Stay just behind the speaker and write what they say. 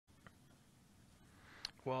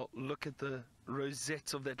Well, look at the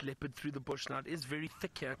rosettes of that leopard through the bush now. It is very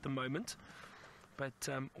thick here at the moment. But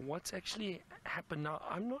what's actually happened now,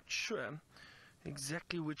 I'm not sure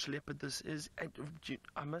exactly which leopard this is.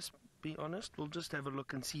 I must be honest, we'll just have a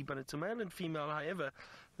look and see. But it's a male and female. However,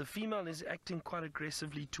 the female is acting quite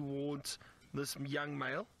aggressively towards this young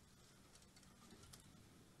male.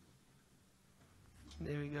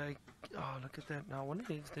 There we go. Oh, look at that. Now, I wonder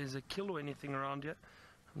if there's a kill or anything around here.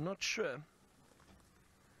 I'm not sure.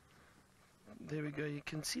 There we go. You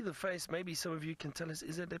can see the face. Maybe some of you can tell us,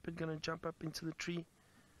 is that leopard going to jump up into the tree?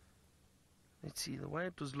 Let's see. The way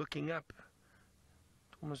it was looking up,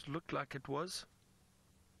 it almost looked like it was.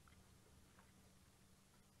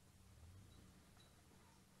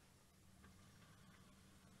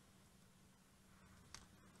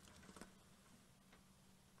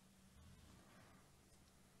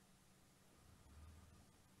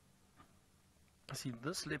 See,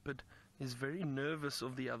 this leopard is very nervous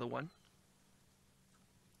of the other one.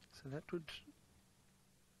 So that would...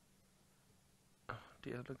 Oh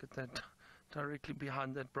dear, look at that. Directly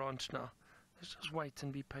behind that branch now. Let's just wait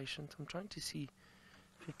and be patient. I'm trying to see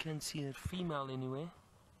if you can see that female anywhere.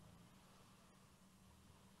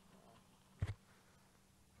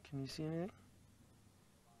 Can you see anything?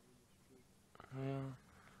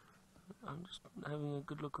 Yeah. I'm just having a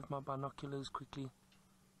good look with my binoculars quickly,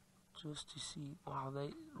 just to see. Wow,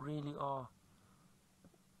 they really are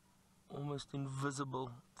almost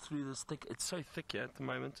invisible through this thick. It's so thick here at the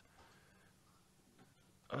moment.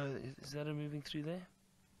 Is that a moving through there?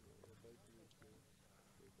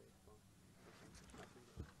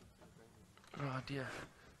 Oh dear.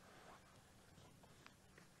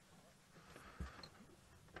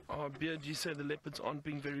 Oh, Beard, you say the leopards aren't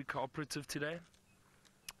being very cooperative today?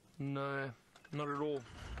 No, not at all.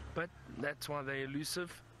 But that's why they're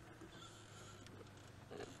elusive.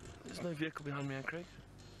 There's no vehicle behind me, Craig.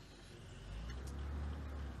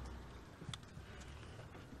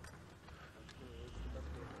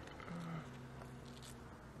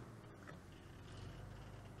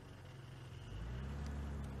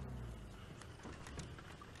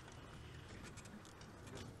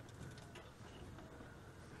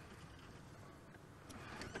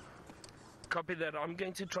 Copy that. I'm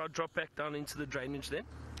going to try to drop back down into the drainage then.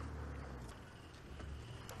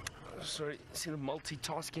 Sorry, see the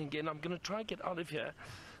multitasking again. I'm going to try and get out of here,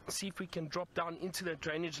 see if we can drop down into that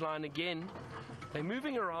drainage line again. They're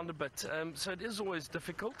moving around a bit, so it is always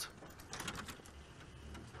difficult.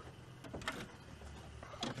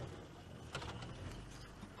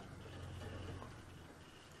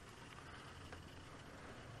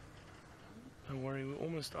 Don't worry, we're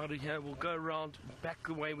almost out of here. We'll go around back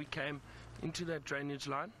the way we came into that drainage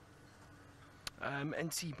line.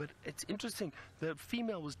 And see, but it's interesting, the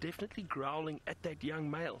female was definitely growling at that young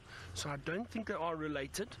male, so I don't think they are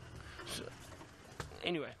related. So,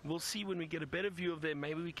 anyway, we'll see when we get a better view of them.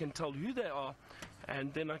 Maybe we can tell who they are,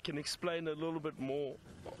 and then I can explain a little bit more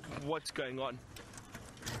what's going on.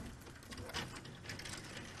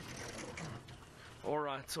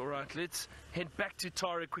 Alright, let's head back to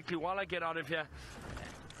Tara quickly while I get out of here,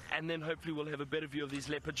 and then hopefully we'll have a better view of these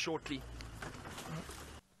leopards shortly.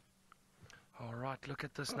 Alright, look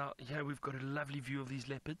at this now. Here we've got a lovely view of these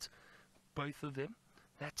leopards. Both of them.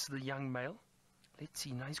 That's the young male. Let's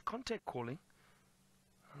see. Now he's contact calling.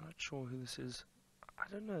 I'm not sure who this is. I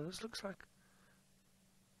don't know. This looks like...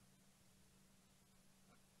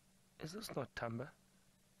 Is this not Thamba?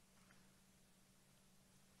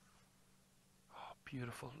 Oh,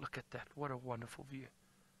 beautiful. Look at that. What a wonderful view.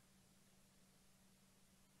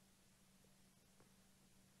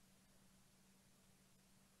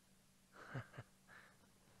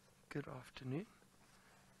 Good afternoon.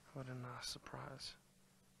 What a nice surprise.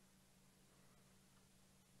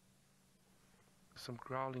 Some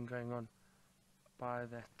growling going on by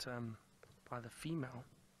that by the female.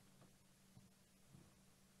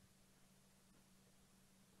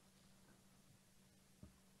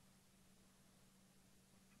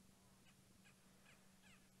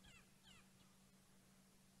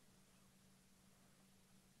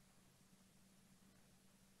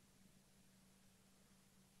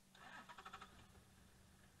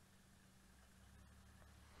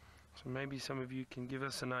 So maybe some of you can give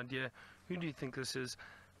us an idea. Who do you think this is?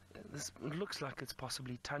 This looks like it's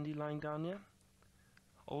possibly Thandi lying down here.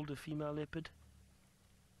 Older female leopard.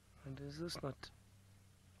 And is this not...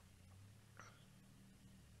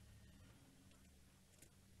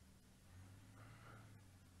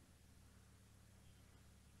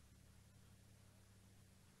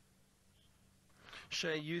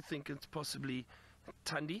 Shay, you think it's possibly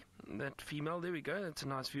Thandi, that female? There we go. That's a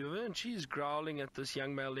nice view of her. And she's growling at this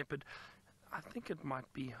young male leopard. I think it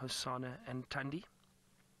might be Hosana and Thandi.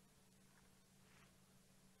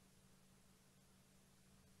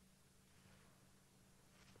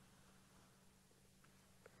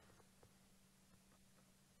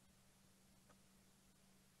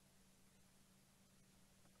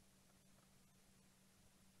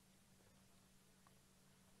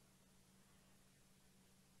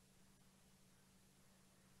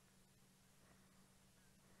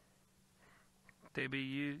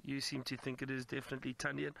 Debbie, you seem to think it is definitely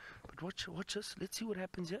Thandi, but watch this. Let's see what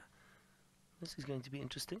happens here. This is going to be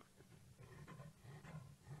interesting.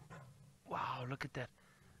 Wow, look at that.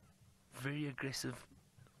 Very aggressive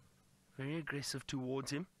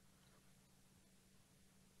towards him.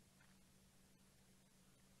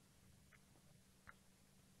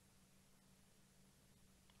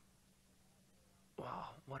 Wow,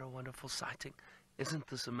 what a wonderful sighting. Isn't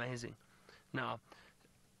this amazing? Now,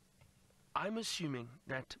 I'm assuming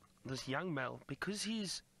that this young male, because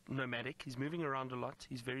he's nomadic, he's moving around a lot,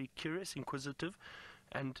 he's very curious, inquisitive,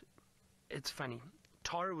 and it's funny.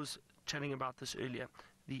 Tara was chatting about this earlier.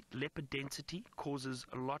 The leopard density causes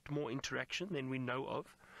a lot more interaction than we know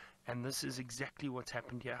of, and this is exactly what's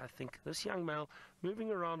happened here. I think this young male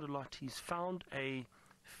moving around a lot, he's found a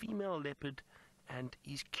female leopard, and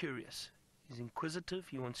he's curious. He's inquisitive,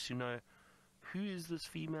 he wants to know who is this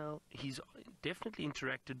female. He's definitely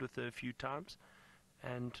interacted with her a few times,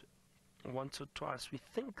 and once or twice. We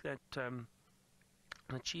think that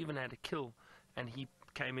she even had a kill, and he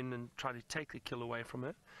came in and tried to take the kill away from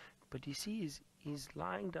her. But you see, he's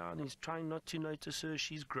lying down, he's trying not to notice her,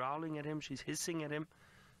 she's growling at him, she's hissing at him.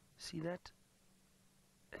 See that?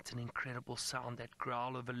 It's an incredible sound, that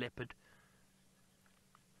growl of a leopard.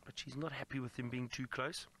 But she's not happy with him being too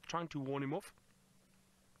close, trying to warn him off.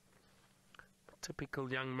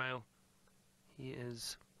 Typical young male.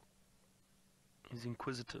 He's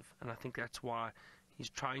inquisitive, and I think that's why he's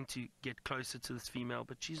trying to get closer to this female,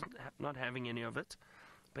 but she's not having any of it.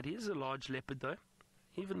 But he is a large leopard, though.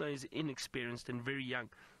 Even though he's inexperienced and very young,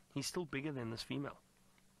 he's still bigger than this female.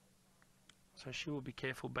 So she will be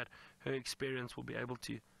careful, but her experience will be able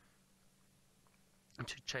to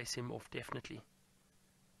chase him off, definitely.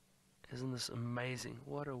 Isn't this amazing?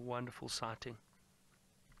 What a wonderful sighting.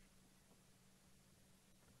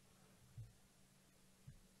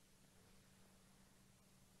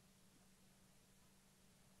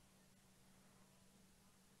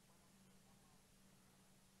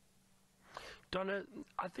 Donna,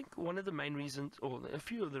 I think one of the main reasons, or a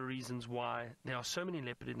few of the reasons why there are so many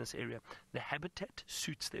leopard in this area, the habitat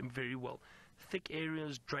suits them very well. Thick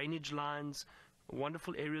areas, drainage lines,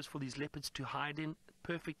 wonderful areas for these leopards to hide in,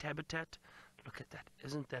 perfect habitat. Look at that.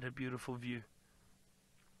 Isn't that a beautiful view?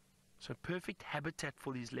 So perfect habitat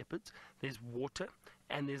for these leopards. There's water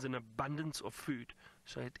and there's an abundance of food.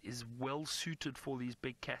 So it is well suited for these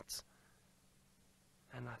big cats.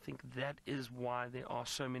 And I think that is why there are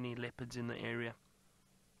so many leopards in the area.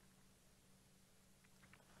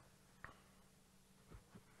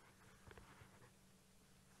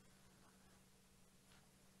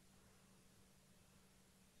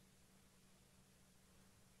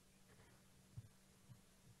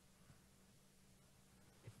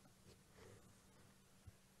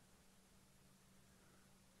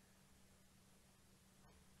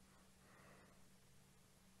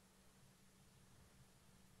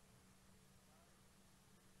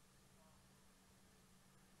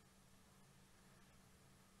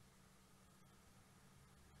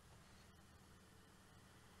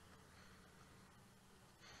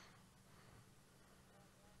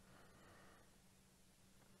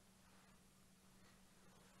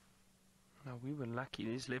 Now, we were lucky.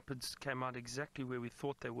 These leopards came out exactly where we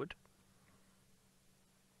thought they would.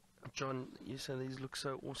 John, you say these look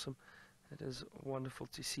so awesome. It is wonderful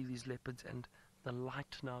to see these leopards, and the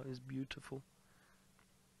light now is beautiful.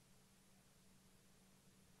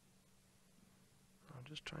 I'm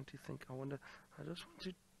just trying to think. I just want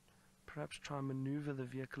to perhaps try and maneuver the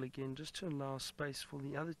vehicle again, just to allow space for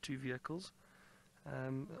the other two vehicles.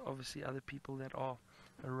 Obviously other people that are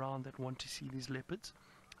around that want to see these leopards.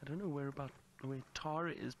 I don't know where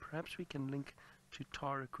Tara is. Perhaps we can link to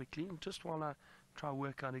Tara quickly, just while I try to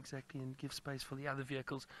work out exactly and give space for the other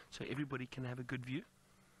vehicles so everybody can have a good view.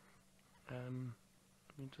 Let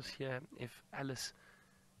me just hear if Alice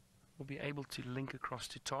will be able to link across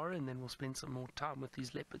to Tara, and then we'll spend some more time with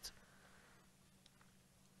these leopards.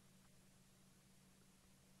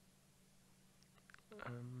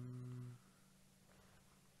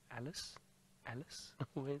 Alice?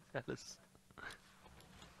 Where's Alice?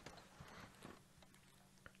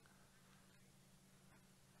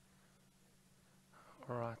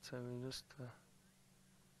 Alright, so we just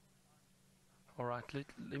Alright,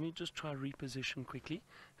 let me just try reposition quickly,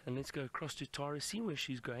 and let's go across to Tara, see where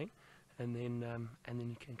she's going, and then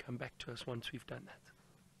you can come back to us once we've done that.